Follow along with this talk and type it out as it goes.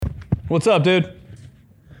What's up, dude?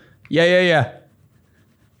 Yeah.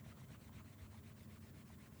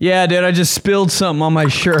 Yeah, dude, I just spilled something on my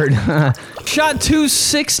shirt. Shot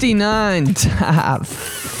 269.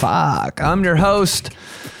 Fuck. I'm your host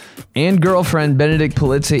and girlfriend, Benedict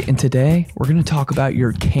Polizzi, and today we're going to talk about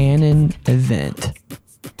your canon event.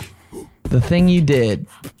 The thing you did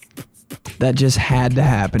that just had to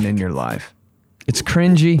happen in your life. It's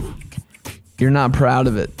cringy. You're not proud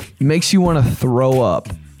of it. It makes you want to throw up.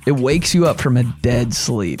 It wakes you up from a dead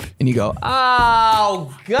sleep, and you go,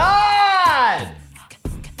 oh, God!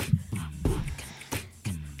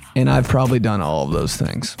 And I've probably done all of those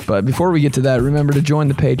things. But before we get to that, remember to join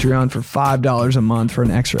the Patreon for $5 a month for an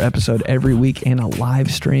extra episode every week and a live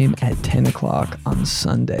stream at 10 o'clock on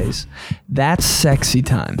Sundays. That's sexy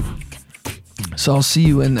time. So I'll see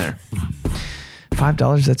you in there.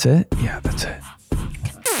 $5, that's it? Yeah, that's it.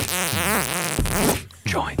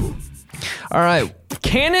 Join. All right.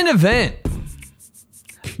 Canon event.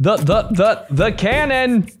 The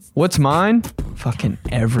canon. What's mine? Fucking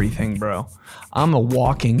everything, bro. I'm a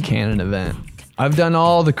walking canon event. I've done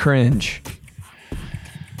all the cringe.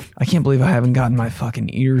 I can't believe I haven't gotten my fucking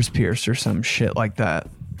ears pierced or some shit like that.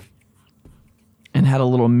 And had a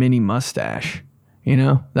little mini mustache. You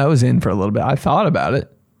know, that was in for a little bit. I thought about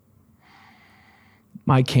it.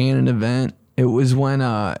 My canon event. It was when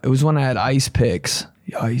I had ice picks.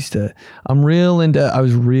 I was real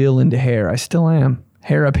into hair. I still am.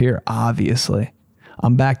 Hair up here, obviously.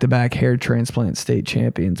 I'm back-to-back hair transplant state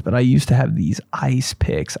champions, but I used to have these ice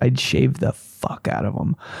picks. I'd shave the fuck out of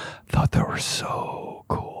them. Thought they were so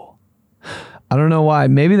cool. I don't know why.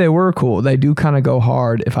 Maybe they were cool. They do kind of go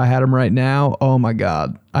hard. If I had them right now, oh my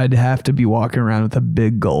God, I'd have to be walking around with a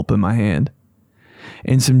big gulp in my hand.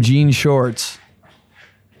 And some jean shorts.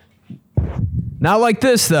 Not like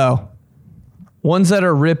this, though. Ones that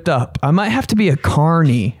are ripped up. I might have to be a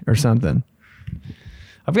carny or something.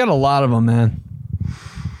 I've got a lot of them, man.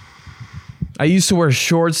 I used to wear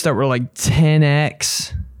shorts that were like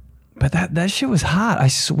 10X. But that shit was hot. I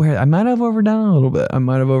swear. I might have overdone it a little bit. I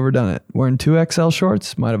might have overdone it. Wearing 2XL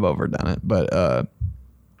shorts, might have overdone it. But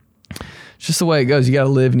it's just the way it goes. You got to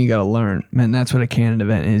live and you got to learn. Man, that's what a canon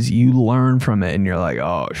event is. You learn from it and you're like,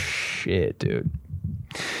 oh, shit, dude.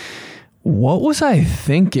 What was I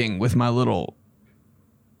thinking with my little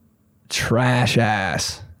trash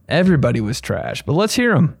ass? Everybody was trash. But let's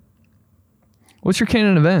hear them. What's your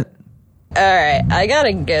canon event? All right, I got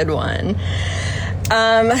a good one.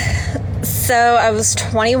 So I was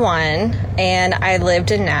 21 and I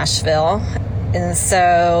lived in Nashville. And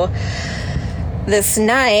so this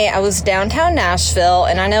night I was downtown Nashville,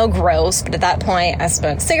 and I know gross, but at that point I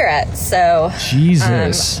smoked cigarettes. So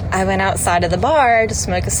Jesus. I went outside of the bar to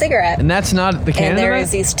smoke a cigarette. And that's not the canon And there event?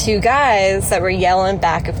 was these two guys that were yelling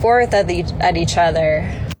back and forth at each other.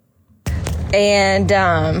 And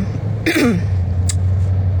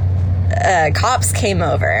cops came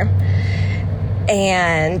over,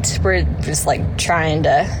 and we're just like trying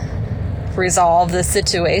to resolve the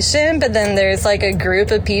situation, but then there's like a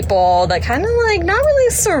group of people that kind of like not really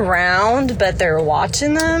surround, but they're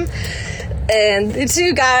watching them, and the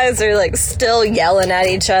two guys are like still yelling at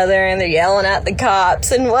each other, and they're yelling at the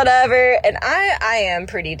cops and whatever, and I am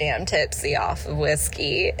pretty damn tipsy off of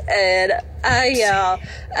whiskey, and I yell,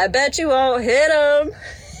 I bet you won't hit him.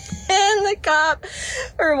 And the cop,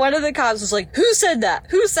 or one of the cops was like, who said that?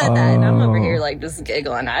 Who said that? And I'm over here like just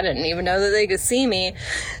giggling. I didn't even know that they could see me.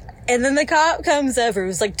 And then the cop comes over,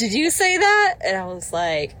 was like, did you say that? And I was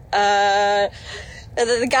like, And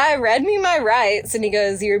then the guy read me my rights, and he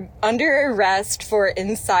goes, you're under arrest for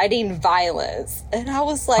inciting violence. And I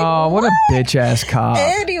was like, oh, what a bitch ass cop.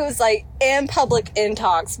 And he was like, and public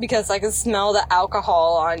intox, because I can smell the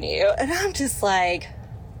alcohol on you. And I'm just like,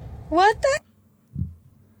 what the?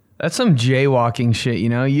 That's some jaywalking shit, you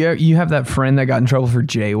know? You have that friend that got in trouble for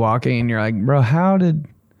jaywalking, and you're like, bro, how did...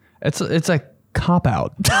 It's a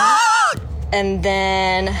cop-out. And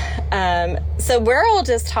then, so we're all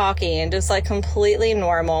just talking, just like completely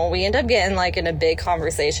normal. We end up getting like in a big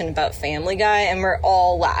conversation about Family Guy, and we're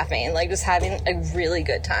all laughing, like just having a really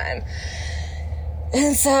good time.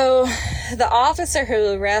 And so the officer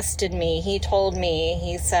who arrested me, he told me,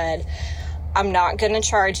 he said, I'm not going to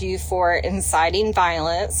charge you for inciting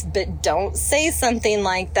violence, but don't say something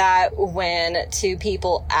like that when two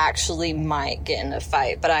people actually might get in a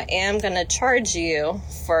fight. But I am going to charge you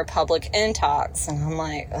for public intox. And I'm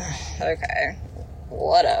like, okay,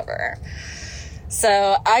 whatever.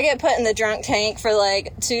 So I get put in the drunk tank for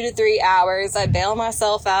like 2 to 3 hours. I bail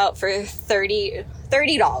myself out for $30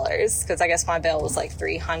 because I guess my bail was like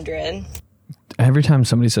 $300. Every time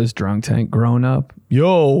somebody says drunk tank growing up,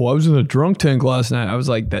 yo, I was in a drunk tank last night. I was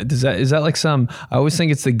like, is that like some, I always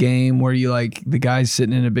think it's the game where you like, the guy's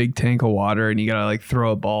sitting in a big tank of water and you gotta like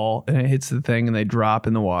throw a ball and it hits the thing and they drop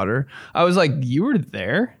in the water. I was like, you were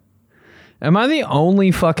there? Am I the only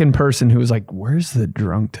fucking person who was like, where's the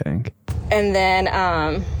drunk tank? And then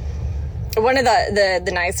one of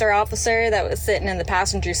the nicer officer that was sitting in the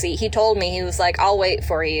passenger seat, he told me, he was like, I'll wait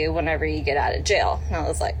for you whenever you get out of jail. And I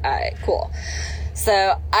was like, all right, cool.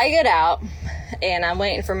 So I get out and I'm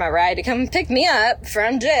waiting for my ride to come pick me up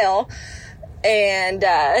from jail. And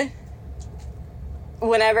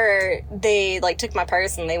whenever they like took my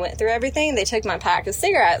purse and they went through everything, they took my pack of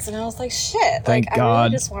cigarettes, and I was like, shit, Thank like God. I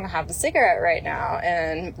really just want to have a cigarette right now.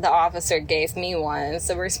 And the officer gave me one,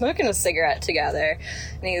 so we're smoking a cigarette together,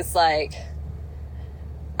 and he's like,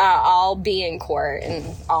 I'll be in court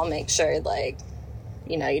and I'll make sure, like,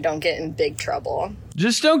 you know, you don't get in big trouble.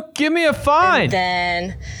 Just don't give me a fine. And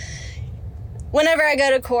then whenever I go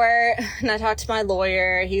to court and I talk to my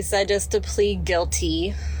lawyer, he said just to plead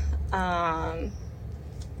guilty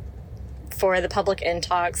for the public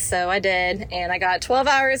intox. So I did, and I got 12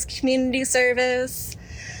 hours community service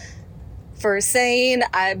for saying,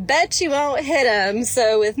 I bet you won't hit him.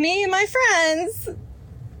 So with me and my friends,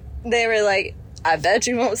 they were like, I bet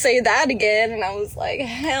you won't say that again. And I was like,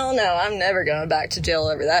 hell no, I'm never going back to jail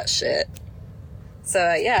over that shit.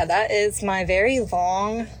 So yeah, that is my very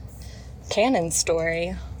long canon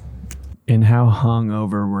story. And how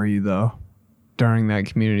hungover were you though during that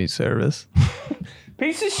community service?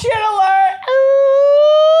 Piece of shit alert!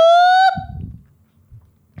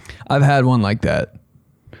 I've had one like that.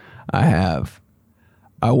 I have.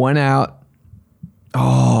 I went out.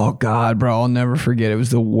 Oh, God, bro. I'll never forget. It was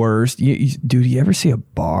the worst. Dude, you ever see a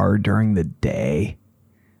bar during the day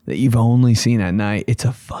that you've only seen at night? It's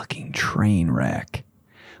a fucking train wreck.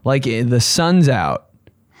 Like, the sun's out.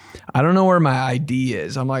 I don't know where my ID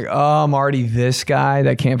is. I'm like, oh, I'm already this guy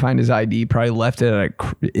that can't find his ID. Probably left it at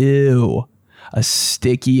a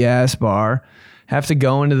sticky ass bar. Have to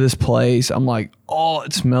go into this place. I'm like, oh,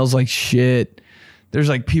 it smells like shit. There's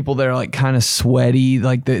like people that are like kind of sweaty.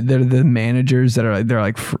 Like they're the managers that are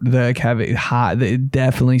like, they have it hot. They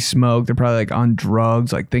definitely smoke. They're probably like on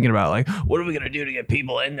drugs, like thinking about like, what are we going to do to get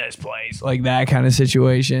people in this place? Like that kind of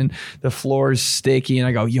situation. The floor is sticky. And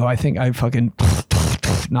I go, yo, I think I fucking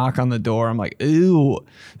knock on the door. I'm like, ooh,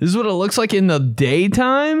 this is what it looks like in the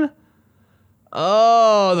daytime.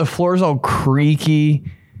 Oh, the floor's all creaky.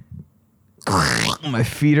 My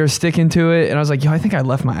feet are sticking to it. And I was like, yo, I think I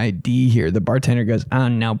left my ID here. The bartender goes, oh,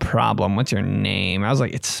 no problem. What's your name? I was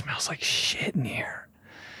like, it smells like shit in here.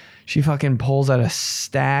 She fucking pulls out a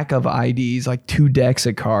stack of IDs, like 2 decks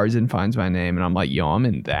of cards, and finds my name. And I'm like, yo, I'm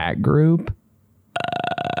in that group.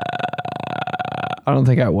 I don't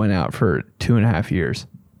think I went out for 2.5 years.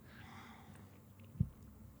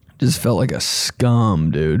 Just felt like a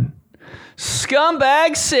scum, dude.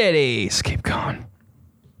 Scumbag City. Just keep going.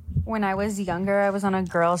 When I was younger, I was on a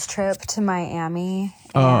girls' trip to Miami.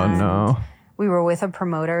 Oh, no. We were with a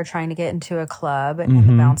promoter trying to get into a club, and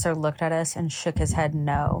the bouncer looked at us and shook his head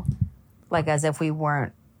no, like as if we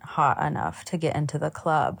weren't hot enough to get into the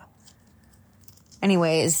club.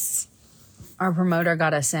 Anyways, our promoter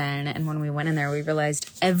got us in, and when we went in there, we realized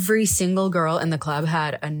every single girl in the club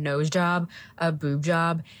had a nose job, a boob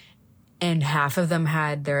job, and half of them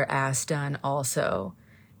had their ass done also.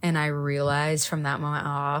 And I realized from that moment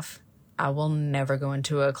off, I will never go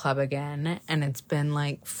into a club again. And it's been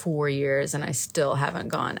like 4 years and I still haven't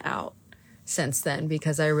gone out since then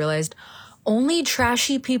because I realized only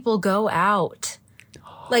trashy people go out.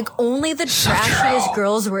 Like only the trashiest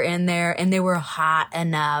girls were in there and they were hot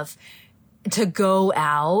enough to go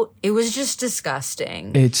out. It was just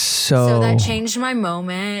disgusting. It's so that changed my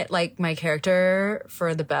moment, like my character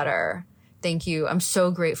for the better. Thank you. I'm so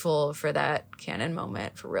grateful for that canon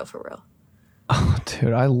moment. For real, for real. Oh,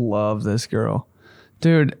 dude, I love this girl.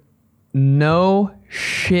 Dude, no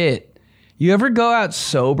shit. You ever go out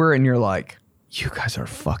sober and you're like, you guys are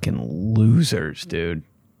fucking losers, dude.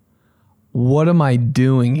 What am I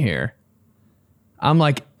doing here? I'm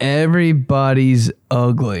like, everybody's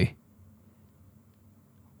ugly.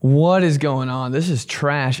 What is going on? This is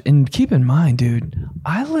trash. And keep in mind, dude,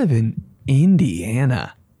 I live in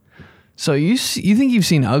Indiana. So you think you've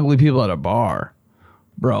seen ugly people at a bar.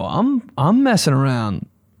 Bro, I'm messing around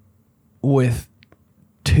with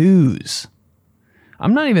twos.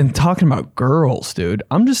 I'm not even talking about girls, dude.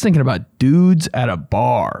 I'm just thinking about dudes at a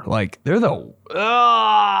bar. Like, they're the...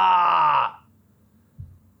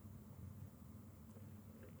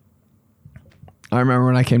 I remember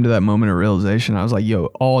when I came to that moment of realization, I was like, yo,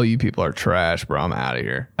 all you people are trash, bro. I'm out of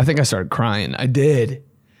here. I think I started crying. I did.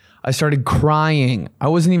 I started crying. I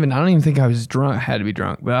don't even think I was drunk. I had to be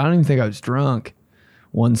drunk, but I don't even think I was drunk.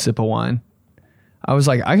 One sip of wine. I was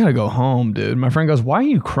like, I gotta go home, dude. My friend goes, why are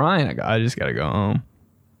you crying? I just gotta go home.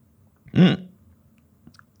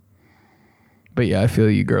 But yeah, I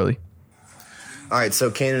feel you, girly. All right,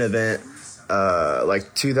 so canon event,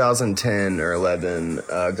 like 2010 or 11,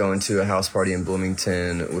 going to a house party in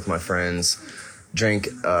Bloomington with my friends. Drank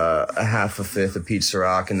a half a fifth of peach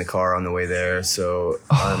Ciroc in the car on the way there, so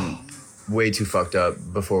I'm way too fucked up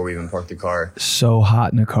before we even parked the car. So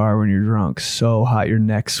hot in the car when you're drunk. So hot, your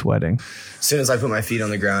neck's sweating. As soon as I put my feet on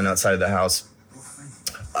the ground outside of the house,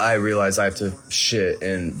 I realize I have to shit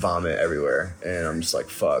and vomit everywhere, and I'm just like,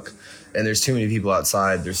 fuck. And there's too many people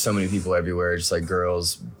outside. There's so many people everywhere, just like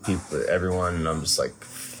girls, people, everyone. And I'm just like,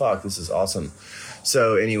 fuck, this is awesome.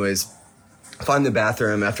 So anyways, find the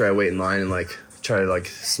bathroom after I wait in line and like try to like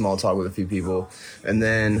small talk with a few people, and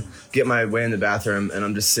then get my way in the bathroom, and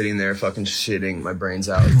I'm just sitting there fucking shitting my brains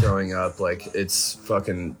out, like throwing up, like it's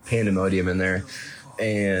fucking pandemonium in there.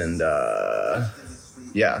 And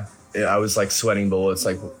yeah, I was like sweating bullets,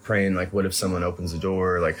 like praying, like what if someone opens the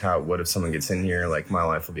door, like what if someone gets in here, like my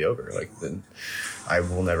life will be over, like then I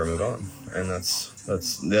will never move on. And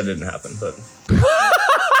that didn't happen, but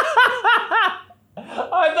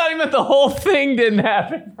I thought he meant the whole thing didn't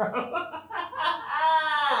happen, bro.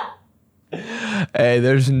 Hey,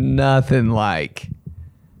 there's nothing like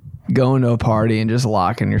going to a party and just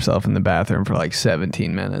locking yourself in the bathroom for like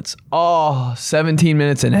 17 minutes. Oh, 17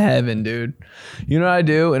 minutes in heaven, dude. You know what I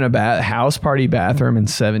do in a house party bathroom in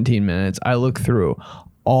 17 minutes? I look through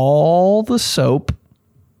all the soap.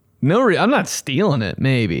 I'm not stealing it,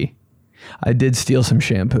 maybe. I did steal some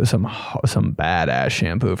shampoo, some badass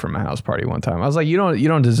shampoo from a house party one time. I was like, you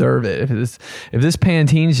don't deserve it. If this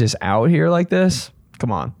Pantene's just out here like this,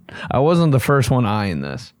 come on. I wasn't the first one eyeing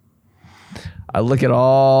this. I look at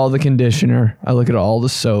all the conditioner. I look at all the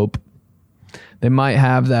soap. They might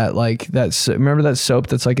have that remember that soap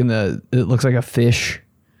that's like it looks like a fish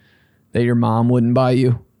that your mom wouldn't buy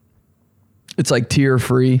you? It's like tear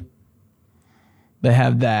free. They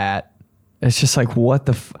have that. It's just like, what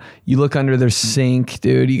the you look under their sink,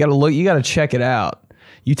 dude. You gotta check it out.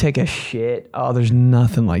 You take a shit. Oh, there's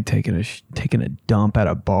nothing like taking a dump at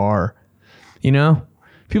a bar. You know?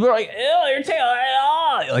 People are like, ew, you're taking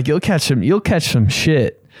it. Like you'll catch some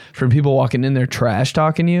shit from people walking in there trash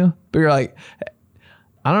talking you. But you're like,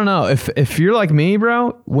 I don't know. If you're like me,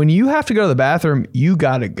 bro, when you have to go to the bathroom, you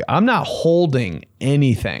gotta go. I'm not holding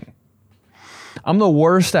anything. I'm the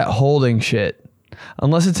worst at holding shit.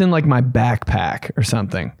 Unless it's in like my backpack or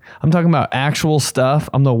something. I'm talking about actual stuff.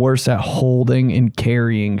 I'm the worst at holding and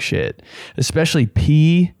carrying shit. Especially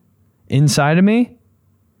pee inside of me.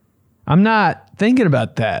 I'm not thinking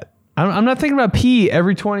about that. I'm not thinking about pee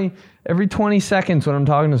every 20 seconds when I'm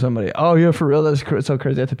talking to somebody. Oh, yeah, for real? That's so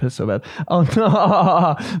crazy. I have to piss so bad. Oh,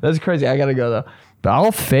 no. That's crazy. I got to go, though. But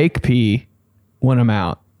I'll fake pee when I'm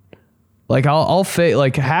out. Like, I'll fake,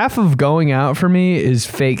 like, half of going out for me is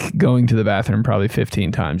fake going to the bathroom probably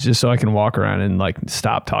 15 times just so I can walk around and, like,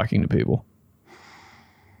 stop talking to people.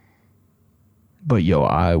 But, yo,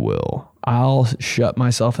 I'll shut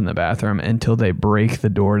myself in the bathroom until they break the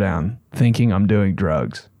door down thinking I'm doing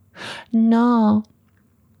drugs. No,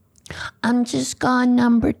 I'm just gone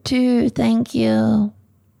number 2. Thank you.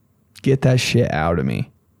 Get that shit out of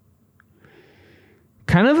me.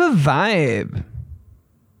 Kind of a vibe.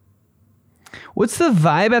 What's the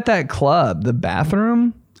vibe at that club? The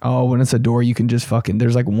bathroom? Oh, when it's a door, you can just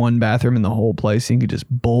there's like one bathroom in the whole place. You can just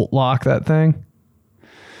bolt lock that thing.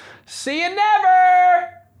 See you never.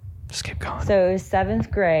 Just keep going. So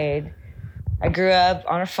 7th grade, I grew up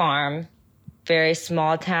on a farm, very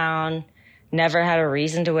small town, never had a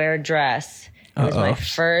reason to wear a dress. It was my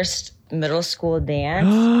first middle school dance.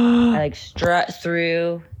 I like strut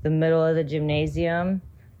through the middle of the gymnasium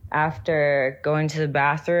after going to the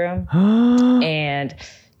bathroom, and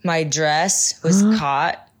my dress was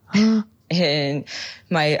caught in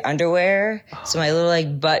my underwear, so my little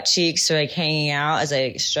like butt cheeks were like hanging out as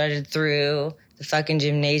I strutted through the fucking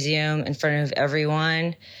gymnasium in front of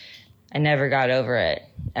everyone. I never got over it,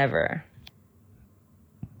 ever.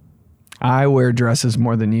 I wear dresses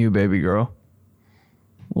more than you, baby girl.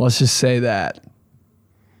 Let's just say that.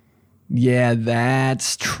 Yeah,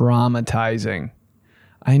 that's traumatizing.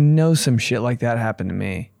 I know some shit like that happened to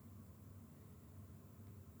me.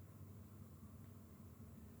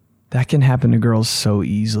 That can happen to girls so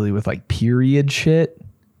easily with like period shit.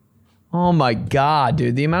 Oh my God,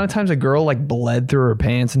 dude. The amount of times a girl like bled through her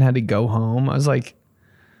pants and had to go home. I was like,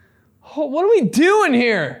 What are we doing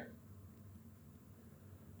here?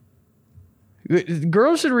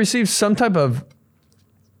 Girls should receive some type of...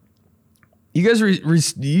 You guys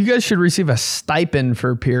should receive a stipend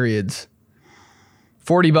for periods.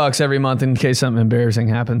 $40 every month in case something embarrassing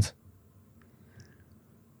happens.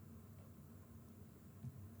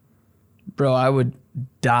 Bro, I would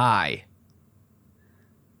die.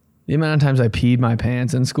 The amount of times I peed my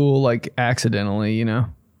pants in school, like accidentally, you know,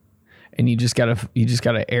 and you just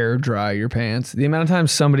gotta air dry your pants. The amount of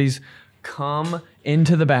times somebody's come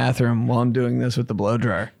into the bathroom while I'm doing this with the blow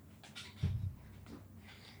dryer.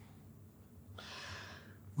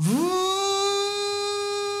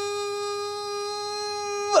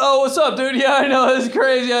 Oh, what's up, dude? Yeah, I know, it's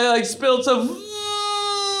crazy. I like spilled some.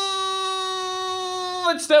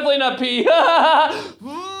 It's definitely not pee.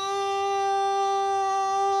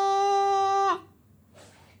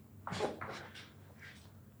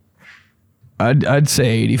 I'd say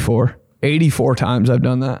 84. 84 times I've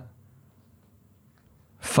done that.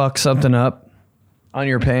 Fuck something up on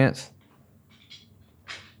your pants.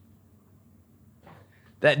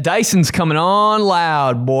 That Dyson's coming on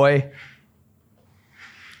loud, boy.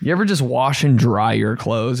 You ever just wash and dry your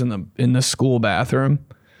clothes in the school bathroom?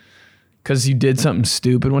 Because you did something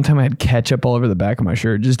stupid. One time I had ketchup all over the back of my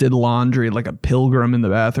shirt. Just did laundry like a pilgrim in the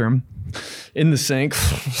bathroom. In the sink.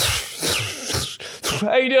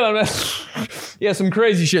 How you doing, man? Yeah, some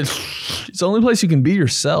crazy shit. It's the only place you can be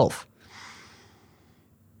yourself.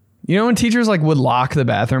 You know when teachers like would lock the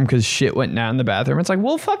bathroom because shit went down in the bathroom? It's like,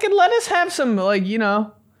 well, fucking let us have some, like, you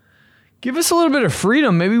know, give us a little bit of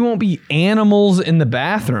freedom. Maybe we won't be animals in the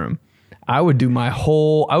bathroom. I would do my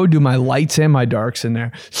lights and my darks in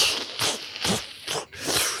there.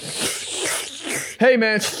 Hey,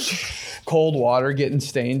 man. Cold water, getting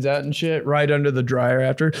stains out and shit right under the dryer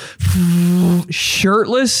after.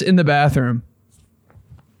 Shirtless in the bathroom.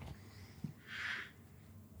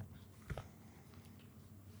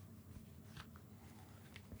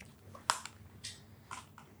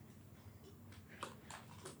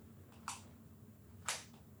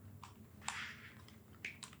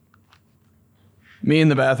 Me in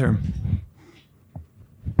the bathroom.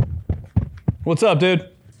 What's up, dude?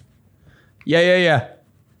 Yeah.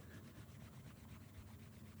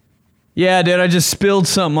 Yeah, dude, I just spilled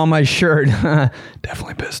something on my shirt.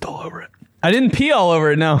 Definitely pissed all over it. I didn't pee all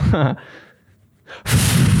over it, no.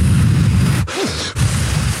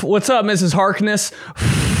 What's up, Mrs. Harkness?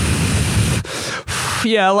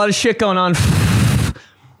 Yeah, a lot of shit going on.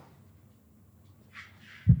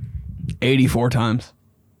 84 times.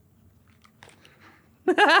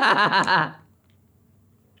 All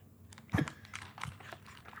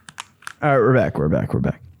right, we're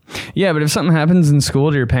back. Yeah, but if something happens in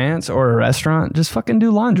school to your pants or a restaurant, just fucking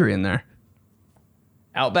do laundry in there.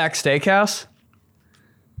 Outback Steakhouse?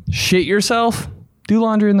 Shit yourself? Do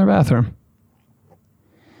laundry in their bathroom.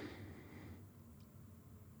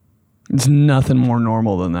 It's nothing more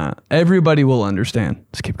normal than that. Everybody will understand.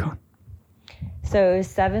 Just keep going. So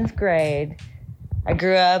 7th grade, I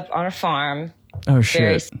grew up on a farm. Oh,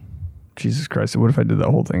 shit. Jesus Christ. What if I did that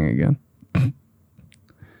whole thing again?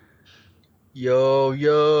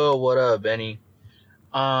 Yo, what up, Benny?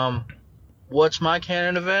 What's my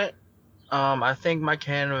canon event? I think my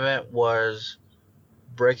canon event was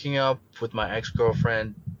breaking up with my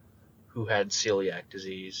ex-girlfriend who had celiac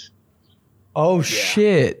disease. Oh,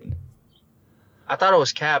 shit. I thought it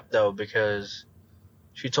was cap, though, because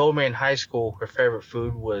she told me in high school her favorite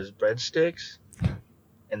food was breadsticks,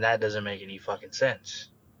 and that doesn't make any fucking sense.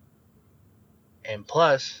 And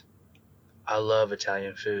plus, I love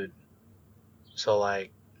Italian food. So,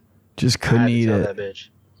 like, just couldn't eat it. That bitch.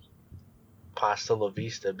 Pasta la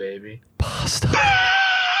vista, baby. Pasta.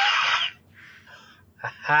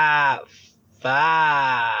 Ha!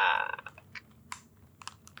 Fuck.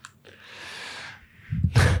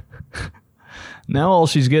 Now all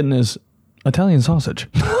she's getting is Italian sausage.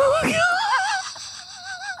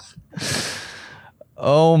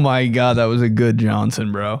 Oh my God, that was a good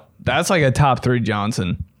Johnson, bro. That's like a top 3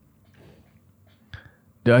 Johnson.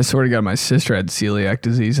 Dude, I swear to God, my sister had celiac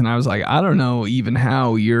disease, and I was like, I don't know even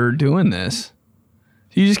how you're doing this.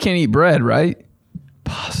 You just can't eat bread, right?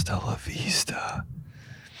 Pasta la vista.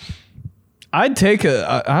 I'd take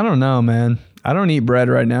I don't know, man. I don't eat bread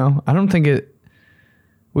right now. I don't think it...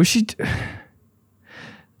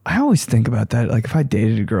 I always think about that. Like, if I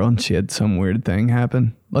dated a girl and she had some weird thing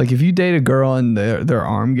happen. Like, if you date a girl and their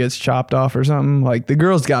arm gets chopped off or something, like, the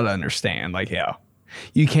girl's got to understand. Like, yeah,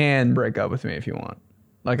 you can break up with me if you want.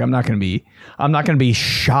 Like, I'm not gonna be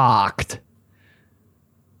shocked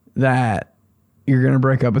that you're gonna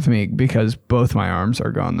break up with me because both my arms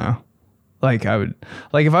are gone now. Like I would,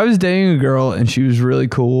 like if I was dating a girl and she was really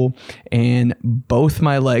cool and both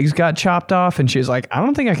my legs got chopped off and she was like, I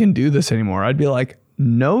don't think I can do this anymore. I'd be like,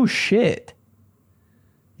 no shit.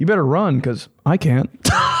 You better run because I can't.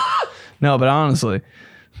 No, but honestly,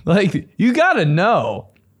 like you gotta know.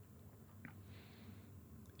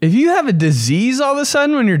 If you have a disease all of a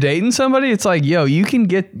sudden when you're dating somebody, it's like, yo, you can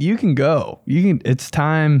go. It's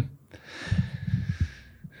time.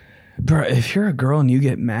 Bro, if you're a girl and you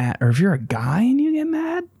get mad, or if you're a guy and you get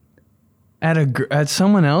mad at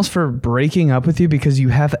someone else for breaking up with you because you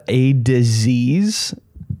have a disease,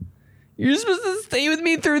 you're supposed to stay with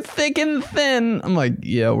me through thick and thin. I'm like,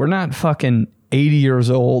 yeah, we're not fucking 80 years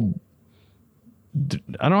old.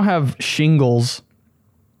 I don't have shingles.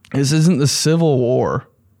 This isn't the Civil War.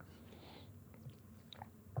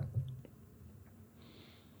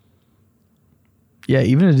 Yeah,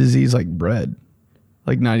 even a disease like bread.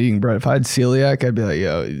 Like not eating bread. If I had celiac, I'd be like,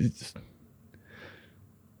 yo,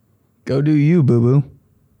 go do you, boo-boo.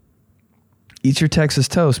 Eat your Texas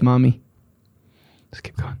toast, mommy. Let's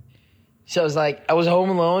keep going. So it's like, I was home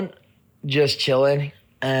alone, just chilling.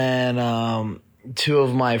 And two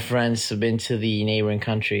of my friends have been to the neighboring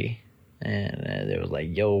country. And they were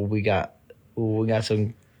like, yo, we got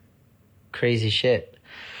some crazy shit.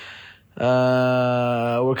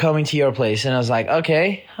 We're coming to your place. And I was like,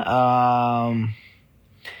 okay.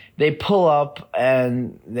 They pull up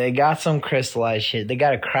and they got some crystallized shit. They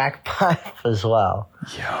got a crack pipe as well.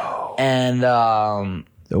 Yo. And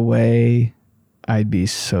the way I'd be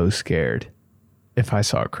so scared if I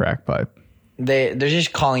saw a crack pipe. they're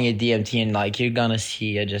just calling it DMT, and like you're gonna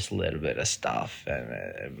see just a little bit of stuff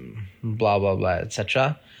and blah blah blah,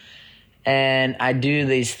 etc. And I do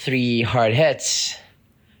these 3 hard hits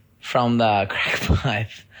from the crack pipe.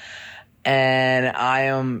 And I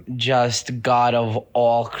am just God of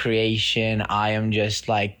all creation. I am just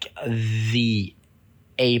like the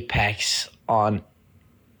apex on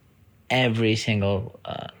every single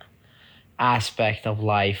aspect of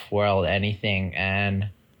life, world, anything. And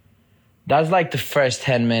that's like the first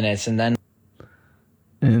 10 minutes. And then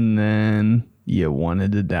you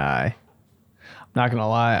wanted to die. I'm not going to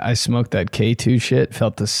lie. I smoked that K2 shit.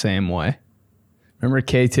 Felt the same way. Remember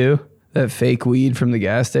K2? That fake weed from the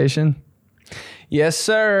gas station? Yes,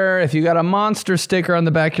 sir. If you got a monster sticker on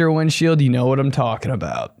the back of your windshield, you know what I'm talking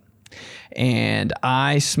about. And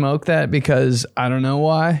I smoked that because I don't know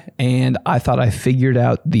why. And I thought I figured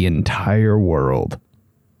out the entire world.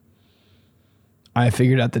 I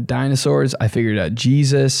figured out the dinosaurs. I figured out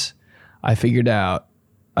Jesus. I figured out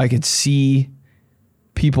I could see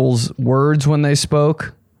people's words when they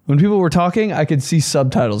spoke. When people were talking, I could see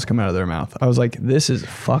subtitles come out of their mouth. I was like, this is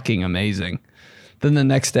fucking amazing. Then the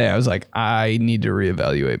next day, I was like, I need to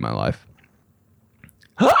reevaluate my life.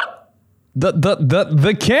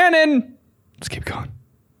 The canon. Let's keep going.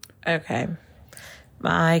 Okay.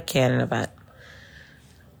 My canon event.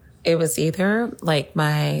 It was either like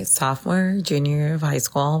my sophomore, junior year of high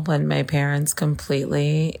school when my parents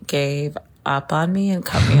completely gave up on me and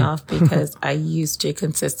cut me off because I used to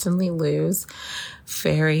consistently lose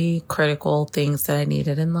very critical things that I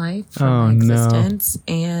needed in life for my existence.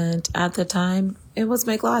 No. And at the time, it was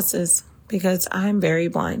my glasses because I'm very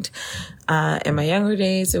blind. In my younger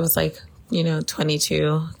days, it was like,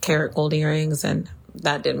 22 karat gold earrings, and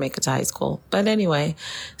that didn't make it to high school. But anyway,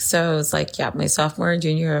 so it was like, my sophomore and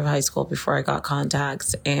junior year of high school before I got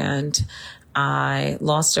contacts, and I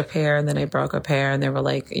lost a pair and then I broke a pair, and they were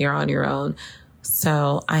like, you're on your own.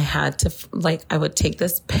 So I had to, I would take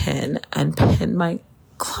this pin and pin my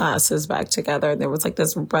glasses back together. And there was like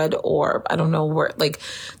this red orb. I don't know where,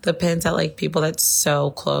 the pins that people that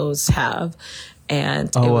sew clothes have. And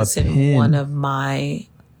it was in one of my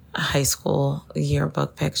high school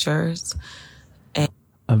yearbook pictures. A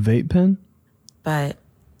vape pen? But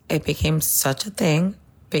it became such a thing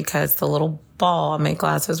because the little ball on my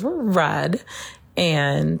glasses were red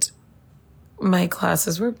and my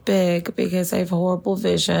glasses were big because I have horrible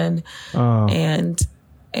vision. And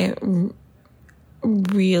it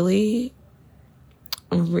really,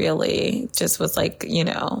 really just was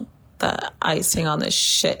the icing on the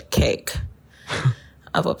shit cake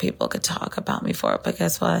of what people could talk about me for. But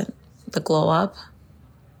guess what? The glow up,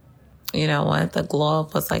 you know what? The glow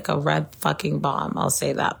up was like a red fucking bomb. I'll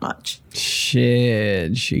say that much.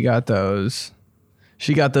 Shit. She got those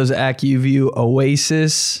AccuView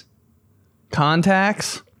Oasis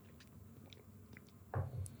contacts.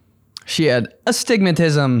 She had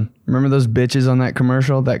astigmatism. Remember those bitches on that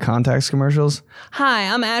commercial, that contacts commercials?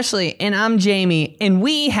 Hi, I'm Ashley and I'm Jamie and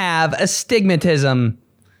we have astigmatism.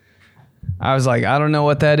 I was like, I don't know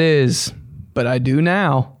what that is, but I do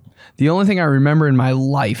now. The only thing I remember in my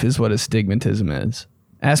life is what astigmatism is.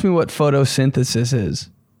 Ask me what photosynthesis is.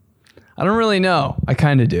 I don't really know. I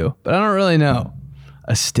kind of do, but I don't really know.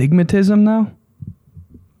 Astigmatism, though?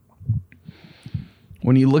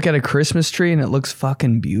 When you look at a Christmas tree and it looks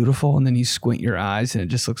fucking beautiful, and then you squint your eyes and it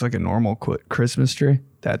just looks like a normal Christmas tree,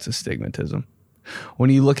 that's astigmatism. When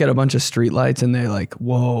you look at a bunch of streetlights and they're like,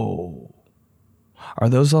 whoa, are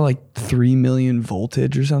those all like 3 million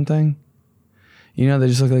voltage or something? You know, they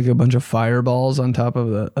just look like a bunch of fireballs on top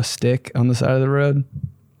of a stick on the side of the road.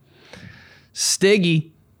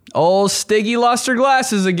 Stiggy. Old Stiggy lost her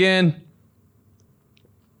glasses again.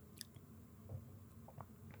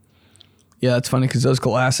 Yeah, it's funny because those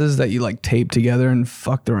glasses that you like taped together and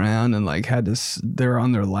fucked around and like had to, they're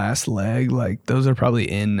on their last leg. Like those are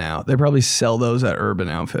probably in now. They probably sell those at Urban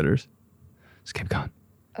Outfitters. Just keep going.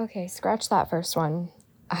 Okay, scratch that first one.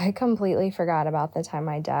 I completely forgot about the time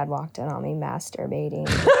my dad walked in on me masturbating.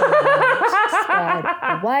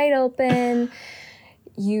 Spread wide open.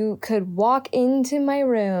 You could walk into my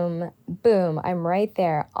room. Boom, I'm right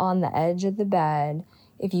there on the edge of the bed.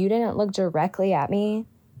 If you didn't look directly at me,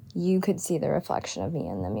 you could see the reflection of me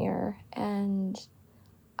in the mirror. And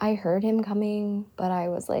I heard him coming, but I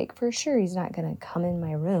was like, for sure he's not going to come in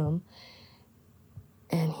my room.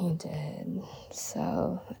 And he did.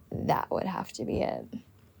 So that would have to be it.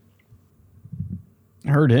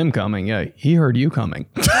 Heard him coming. Yeah, he heard you coming.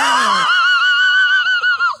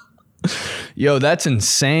 Yo, that's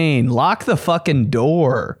insane. Lock the fucking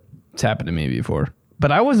door. It's happened to me before.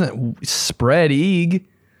 But I wasn't spread eag.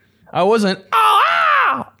 I wasn't,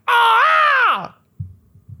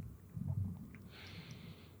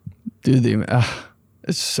 Dude,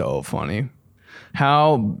 it's so funny.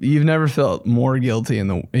 How you've never felt more guilty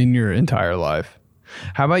in your entire life.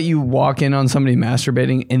 How about you walk in on somebody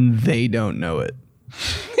masturbating and they don't know it?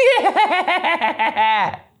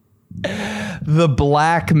 The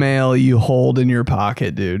blackmail you hold in your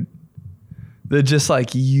pocket, dude. They're just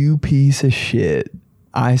like, you piece of shit.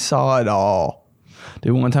 I saw it all.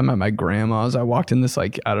 Dude, one time at my grandma's, I walked in this,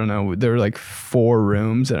 like, I don't know, there were like 4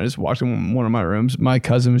 rooms, and I just walked in one of my rooms. My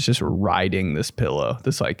cousin was just riding this pillow,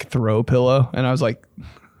 this like throw pillow. And I was like,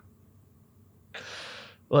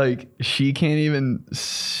 she can't even,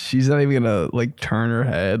 she's not even gonna like turn her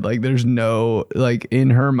head. Like there's no, like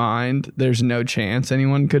in her mind, there's no chance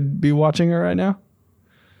anyone could be watching her right now.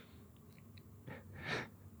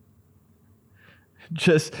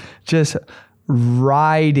 Just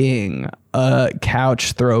riding a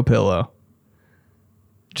couch throw pillow.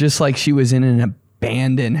 Just like she was in an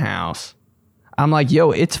abandoned house. I'm like,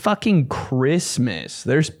 yo, it's fucking Christmas.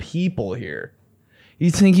 There's people here.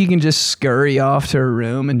 You think you can just scurry off to her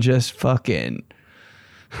room and just fucking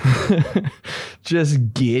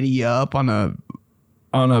just giddy up on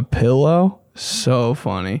a pillow? So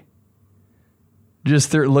funny.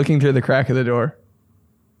 Just looking through the crack of the door.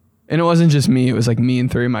 And it wasn't just me. It was like me and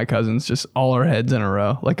 3 of my cousins, just all our heads in a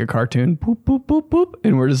row, like a cartoon. Boop, boop, boop, boop.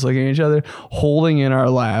 And we're just looking at each other, holding in our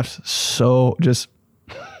laughs. So just...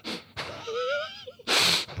 There's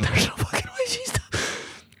no fucking way she's done.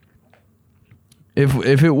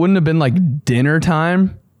 If it wouldn't have been like dinner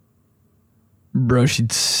time, bro,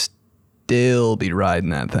 she'd still be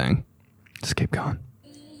riding that thing. Just keep going.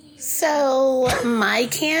 So my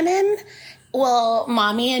canon, well,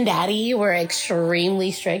 mommy and daddy were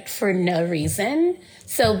extremely strict for no reason.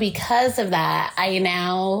 So because of that, I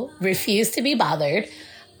now refuse to be bothered.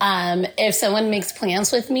 If someone makes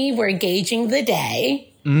plans with me, we're gauging the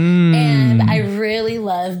day. And I really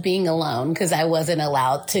love being alone because I wasn't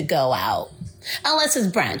allowed to go out. Unless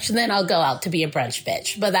it's brunch, then I'll go out to be a brunch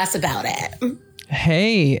bitch. But that's about it.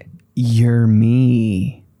 Hey, you're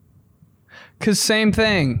me. Because same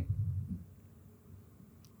thing.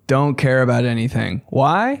 Don't care about anything.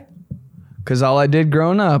 Why? Because all I did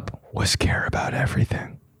growing up was care about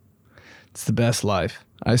everything. It's the best life.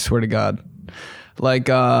 I swear to God. Like,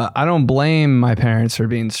 I don't blame my parents for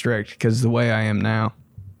being strict because the way I am now.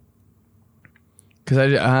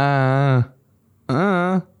 Because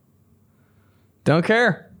don't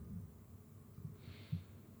care.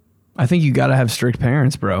 I think you gotta have strict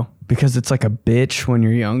parents, bro. Because it's like a bitch when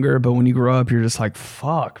you're younger, but when you grow up, you're just like,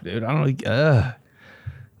 fuck, dude. I don't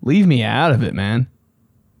leave me out of it, man.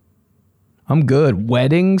 I'm good.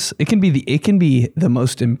 Weddings, it can be the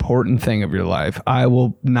most important thing of your life. I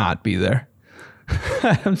will not be there.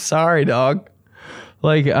 I'm sorry, dog.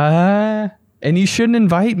 Like, and you shouldn't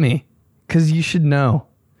invite me because you should know.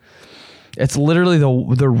 It's literally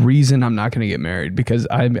the reason I'm not going to get married because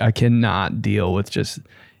I cannot deal with just,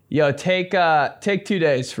 yo, take 2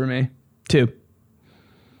 days for me. 2.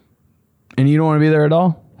 And you don't want to be there at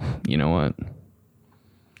all? You know what?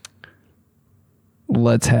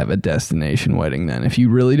 let's have a destination wedding then. If you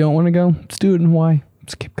really don't want to go, let's do it in Hawaii.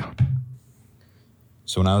 Let's keep going.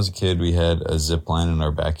 So when I was a kid, we had a zip line in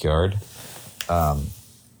our backyard.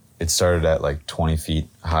 It started at like 20 feet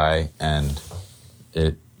high, and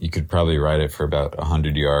you could probably ride it for about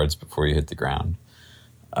 100 yards before you hit the ground.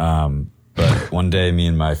 But one day, me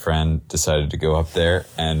and my friend decided to go up there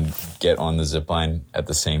and get on the zip line at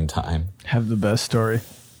the same time. Have the best story.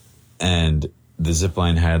 And the zip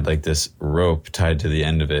line had like this rope tied to the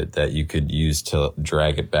end of it that you could use to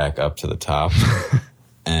drag it back up to the top.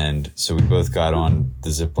 And so we both got on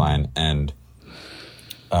the zip line, and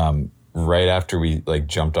right after we like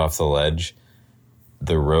jumped off the ledge,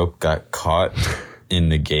 the rope got caught in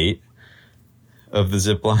the gate of the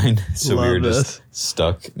zip line. So we were just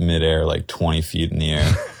stuck midair, like 20 feet in the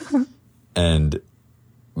air. And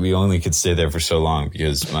we only could stay there for so long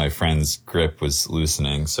because my friend's grip was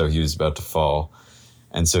loosening. So he was about to fall.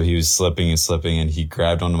 And so he was slipping, and he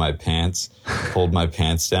grabbed onto my pants, pulled my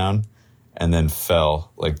pants down, and then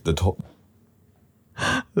fell like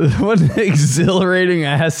What an exhilarating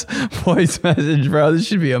ass voice message, bro. This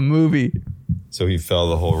should be a movie. So he fell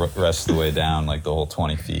the whole rest of the way down, like the whole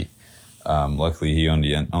 20 feet. Luckily, he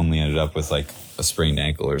only ended up with like a sprained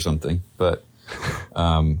ankle or something. But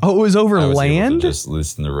it was over I was land? able to just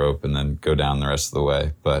loosen the rope and then go down the rest of the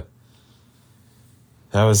way. But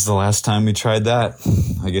that was the last time we tried that.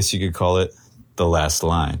 I guess you could call it the last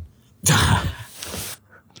line.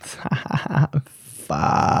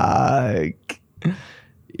 Fuck.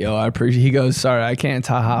 Yo, I appreciate. He goes, sorry, I can't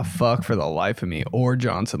ta-ha fuck for the life of me, or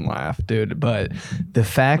Johnson laugh, dude. But the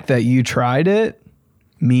fact that you tried it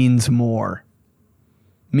means more.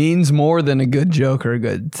 Means more than a good joke or a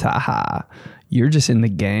good ta-ha. You're just in the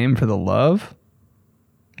game for the love.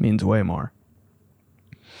 Means way more.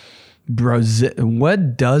 Bro,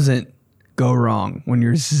 what doesn't go wrong when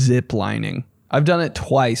you're zip lining? I've done it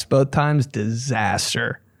twice. Both times,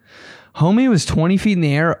 disaster. Homie was 20 feet in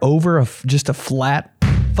the air over just a flat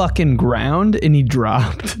fucking ground, and he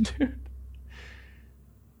dropped, dude.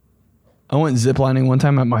 I went ziplining one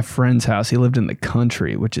time at my friend's house. He lived in the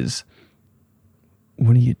country, which is,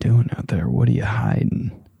 what are you doing out there? What are you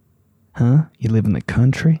hiding? Huh? You live in the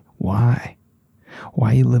country? Why?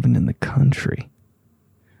 Why are you living in the country?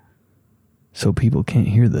 So people can't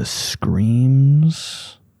hear the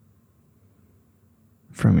screams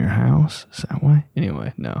from your house? Is that why?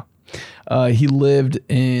 Anyway, no. He lived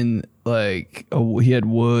in he had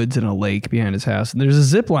woods and a lake behind his house, and there's a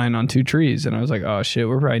zip line on 2 trees. And I was like, oh shit,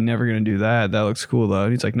 we're probably never gonna do that. That looks cool though.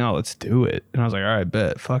 And he's like, no, let's do it. And I was like, all right,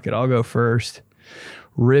 bet. Fuck it, I'll go first.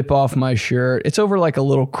 Rip off my shirt. It's over like a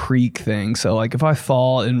little creek thing. So like if I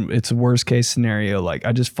fall, and it's a worst case scenario, like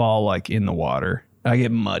I just fall like in the water. I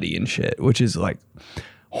get muddy and shit, which is like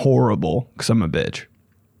horrible because I'm a bitch.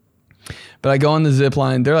 But I go on the zip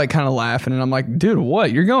line. They're like kind of laughing, and I'm like, dude,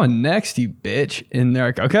 what? You're going next, you bitch. And they're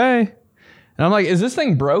like, okay. And I'm like, is this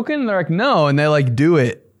thing broken? And they're like, no. And they like do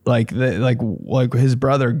it like his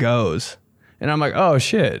brother goes. And I'm like, oh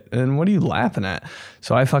shit. And what are you laughing at?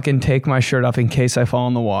 So I fucking take my shirt off in case I fall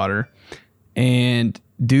in the water and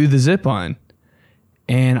do the zip line.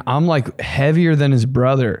 And I'm like heavier than his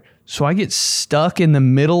brother. So I get stuck in the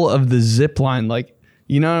middle of the zip line, like,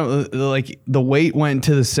 you know, like the weight went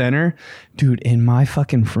to the center. Dude, and my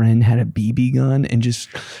fucking friend had a BB gun and just...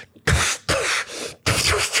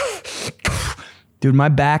 Dude, my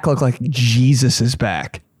back looked like Jesus'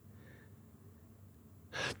 back.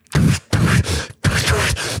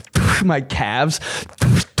 My calves.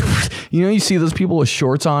 You know, you see those people with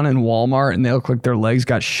shorts on in Walmart and they look like their legs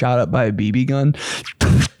got shot up by a BB gun?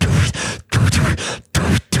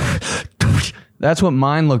 That's what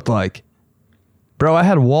mine looked like. Bro, I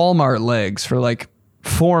had Walmart legs for like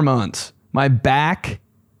 4 months. My back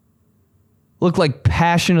looked like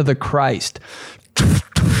Passion of the Christ.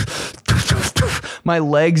 My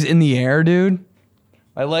legs in the air, dude.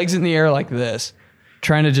 My legs in the air like this.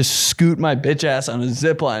 Trying to just scoot my bitch ass on a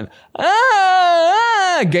zip line.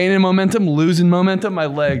 Gaining momentum, losing momentum, my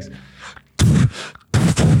legs.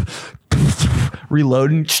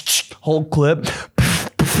 Reloading, whole clip.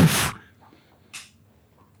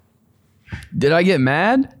 Did I get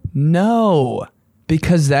mad? No,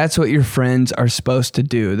 because that's what your friends are supposed to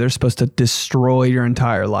do. They're supposed to destroy your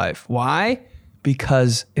entire life. Why?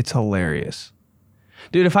 Because it's hilarious.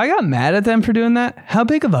 Dude, if I got mad at them for doing that, how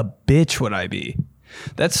big of a bitch would I be?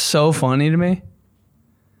 That's so funny to me.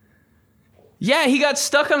 Yeah, he got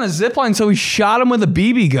stuck on a zip line, so he shot him with a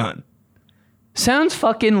BB gun. Sounds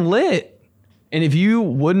fucking lit. And if you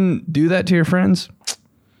wouldn't do that to your friends,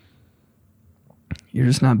 you're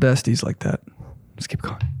just not besties like that. Let's keep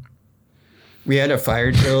going. we had a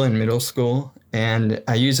fire drill in middle school, and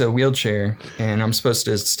I use a wheelchair, and I'm supposed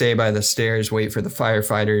to stay by the stairs, wait for the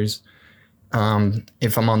firefighters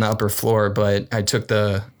if I'm on the upper floor. But I took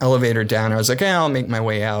the elevator down. I was like, I'll make my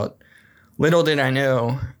way out. Little did I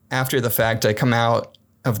know, after the fact, I come out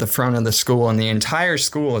of the front of the school, and the entire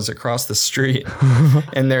school is across the street,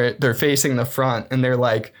 and they're facing the front, and they're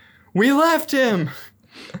like, we left him.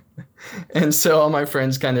 And so all my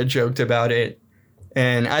friends kind of joked about it.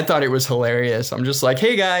 And I thought it was hilarious. I'm just like,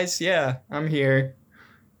 hey guys, yeah, I'm here.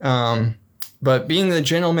 But being the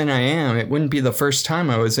gentleman I am, it wouldn't be the first time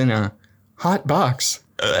I was in a hot box.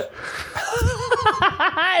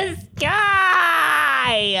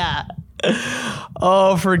 Sky!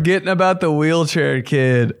 Oh, forgetting about the wheelchair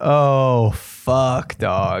kid. Oh, fuck,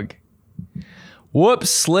 dog. Whoops,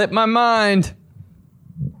 slipped my mind.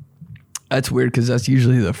 That's weird because that's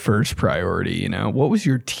usually the first priority, you know? What was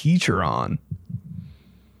your teacher on?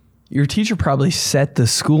 Your teacher probably set the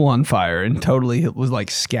school on fire and totally was like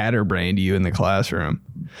scatterbrained you in the classroom.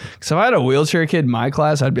 Because if I had a wheelchair kid in my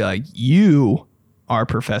class, I'd be like, you are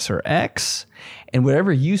Professor X, and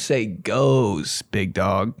whatever you say goes, big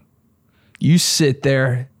dog. You sit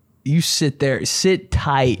there. Sit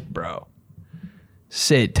tight, bro.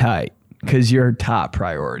 Sit tight, because you're top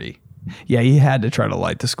priority. Yeah, he had to try to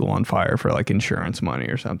light the school on fire for like insurance money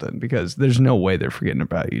or something, because there's no way they're forgetting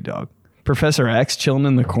about you, dog. Professor X chilling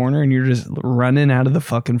in the corner and you're just running out of the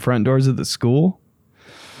fucking front doors of the school.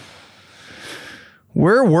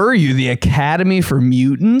 Where were you? The Academy for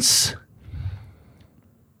Mutants?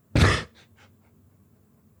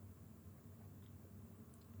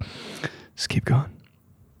 Just keep going.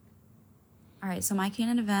 All right, so my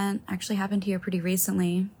canon event actually happened here pretty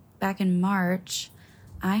recently. Back in March,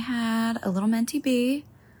 I had a little mentee bee,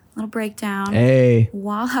 little breakdown. Hey.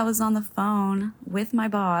 While I was on the phone with my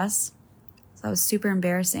boss. So that was super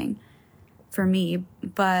embarrassing for me.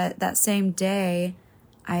 But that same day,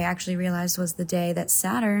 I actually realized was the day that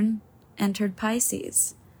Saturn entered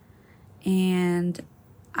Pisces. And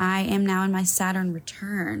I am now in my Saturn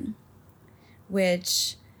return,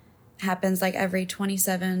 which happens like every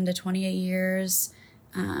 27 to 28 years.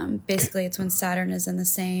 Basically, it's when Saturn is in the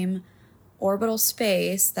same orbital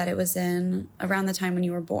space that it was in around the time when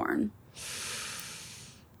you were born.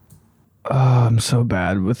 I'm so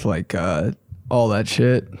bad with like all that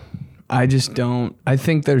shit. I just don't. I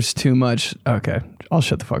think there's too much. Okay, I'll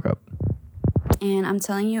shut the fuck up. And I'm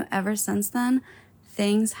telling you, ever since then,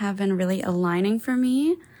 things have been really aligning for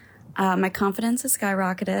me. My confidence has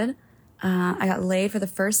skyrocketed. I got laid for the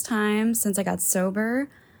first time since I got sober.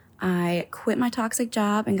 I quit my toxic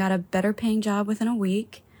job and got a better paying job within a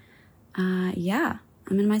week. Yeah,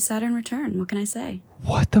 I'm in my Saturn return. What can I say?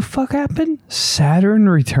 What the fuck happened? Saturn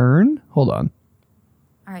return? Hold on.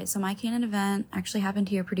 All right, so my canon event actually happened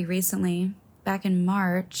here pretty recently. Back in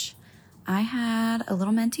March, I had a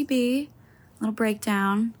little mentee bee, little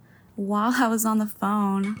breakdown while I was on the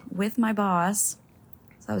phone with my boss.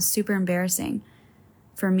 So that was super embarrassing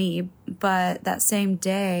for me. But that same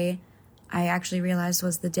day, I actually realized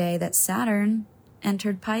was the day that Saturn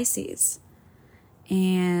entered Pisces.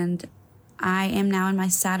 And I am now in my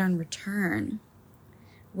Saturn return,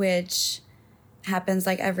 which happens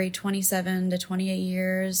like every 27 to 28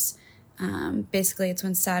 years. Basically, it's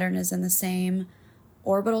when Saturn is in the same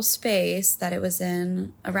orbital space that it was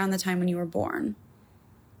in around the time when you were born.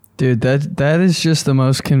 Dude, that is just the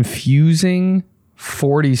most confusing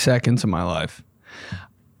 40 seconds of my life.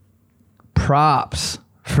 Props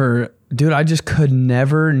for... Dude, I just could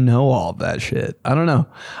never know all that shit. I don't know.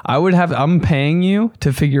 I'm paying you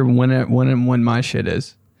to figure when my shit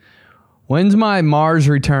is. When's my Mars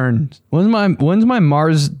return? When's my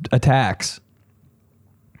Mars attacks?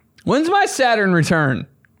 When's my Saturn return?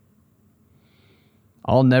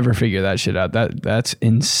 I'll never figure that shit out. That's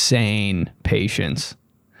insane patience.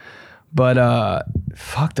 But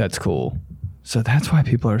fuck, that's cool. So that's why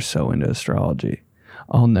people are so into astrology.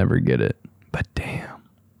 I'll never get it. But damn.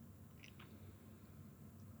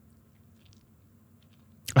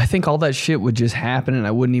 I think all that shit would just happen and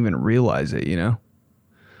I wouldn't even realize it, you know?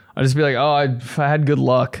 I'd just be like, oh, I had good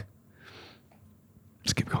luck.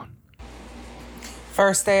 Just keep going.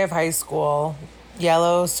 First day of high school,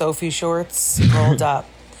 yellow Sophie shorts rolled up,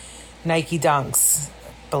 Nike Dunks.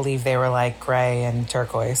 Believe they were like gray and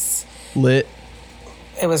turquoise. Lit.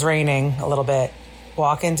 It was raining a little bit.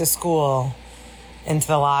 Walk into school, into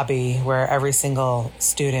the lobby where every single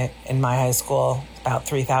student in my high school, about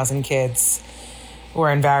 3,000 kids, were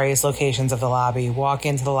in various locations of the lobby. Walk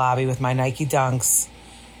into the lobby with my Nike Dunks,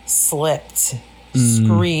 slipped,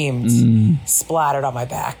 screamed, splattered on my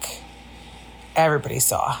back. Everybody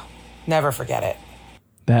saw. Never forget it.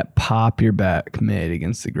 That pop your back made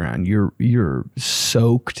against the ground. Your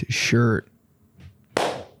soaked shirt.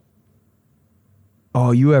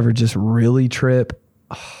 Oh, you ever just really trip?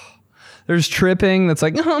 Oh, there's tripping that's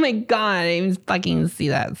like, oh my God, I didn't even fucking see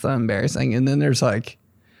that. It's so embarrassing. And then there's like,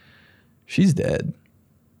 she's dead.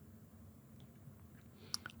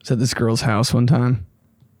 I was at this girl's house one time.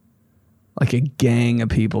 Like a gang of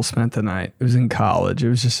people spent the night. It was in college. It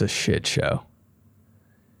was just a shit show.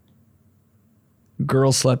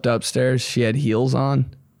 Girl slept upstairs. She had heels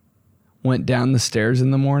on. Went down the stairs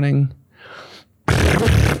in the morning.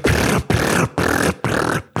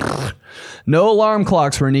 No alarm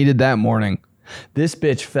clocks were needed that morning. This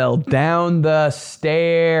bitch fell down the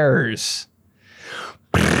stairs.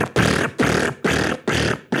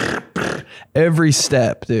 Every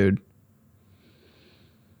step, dude.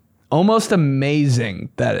 Almost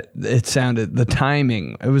amazing that it sounded, the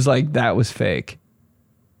timing. It was like, that was fake.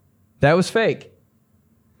 That was fake.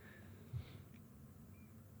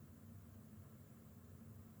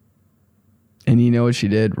 And you know what she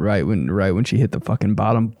did right when she hit the fucking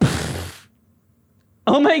bottom?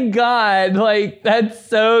 Oh my God, like, that's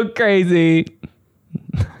so crazy.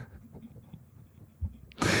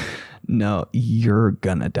 No, you're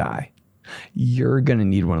gonna die. You're gonna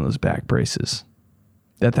need one of those back braces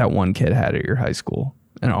that one kid had at your high school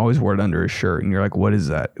and always wore it under his shirt. And you're like, what is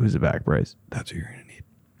that? It was a back brace. That's what you're gonna need.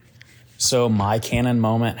 So my canon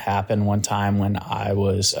moment happened one time when I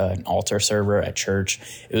was an altar server at church.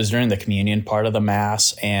 It was during the communion part of the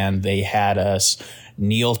mass, and they had us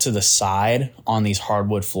kneel to the side on these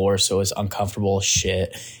hardwood floors, so it was uncomfortable as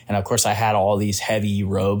shit. And of course I had all these heavy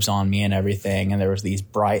robes on me and everything, and there was these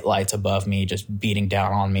bright lights above me just beating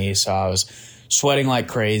down on me, so I was sweating like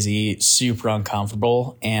crazy, super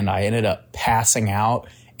uncomfortable, and I ended up passing out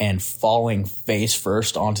and falling face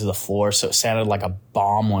first onto the floor, so it sounded like a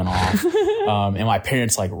bomb went off. And my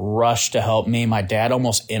parents like rushed to help me. My dad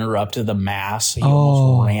almost interrupted the mass. He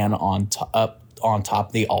almost ran on top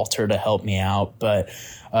of the altar to help me out. But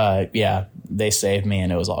yeah, they saved me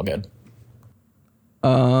and it was all good.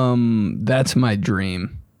 That's my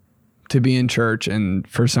dream, to be in church and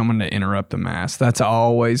for someone to interrupt the mass. That's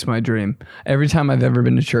always my dream. Every time I've ever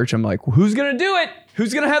been to church, I'm like, who's going to do it?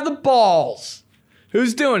 Who's going to have the balls?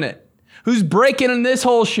 Who's doing it? Who's breaking this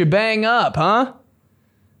whole shebang up, huh?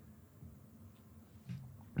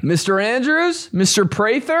 Mr. Andrews? Mr.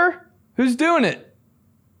 Prather? Who's doing it?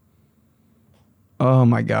 Oh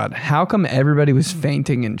my God. How come everybody was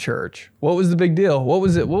fainting in church? What was the big deal? What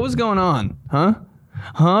was it? What was going on? Huh?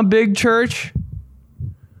 Huh, big church?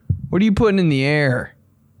 What are you putting in the air?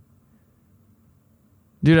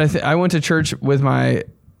 Dude, I went to church with my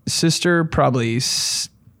sister probably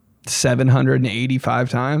 785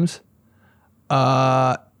 times.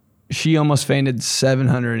 She almost fainted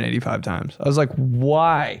 785 times. I was like,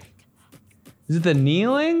 why? Is it the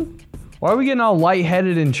kneeling? Why are we getting all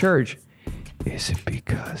lightheaded in church? Is it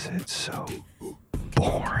because it's so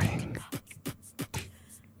boring?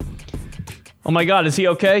 Oh my God, is he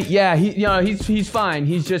okay? Yeah, he's fine.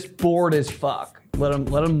 He's just bored as fuck. Let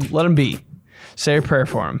him be. Say a prayer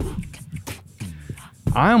for him.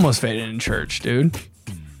 I almost fainted in church, dude.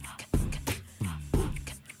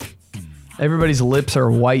 Everybody's lips are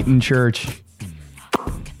white in church.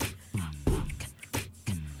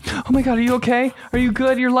 Oh my God, are you okay? Are you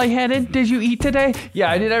good? You're lightheaded? Did you eat today? Yeah,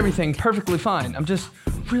 I did everything perfectly fine. I'm just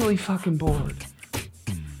really fucking bored.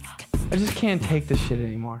 I just can't take this shit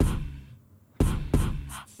anymore.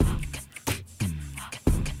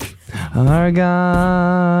 Our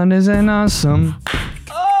God is an awesome.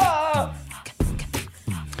 Oh!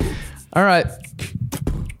 All right.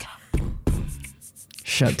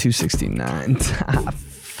 Shot 269.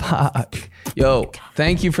 Fuck. Yo,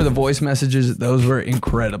 thank you for the voice messages. Those were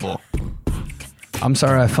incredible. I'm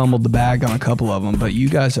sorry I fumbled the bag on a couple of them, but you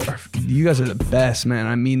guys are the best, man.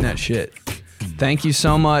 I mean that shit. Thank you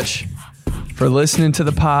so much for listening to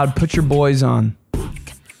the pod. Put your boys on.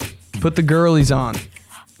 Put the girlies on.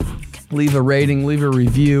 Leave a rating, leave a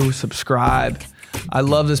review, subscribe. I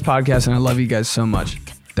love this podcast and I love you guys so much.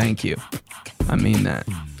 Thank you. I mean that.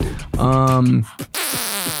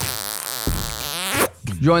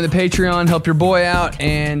 Join the Patreon, help your boy out,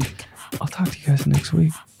 and I'll talk to you guys next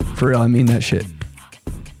week. For real, I mean that shit.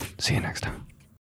 See you next time.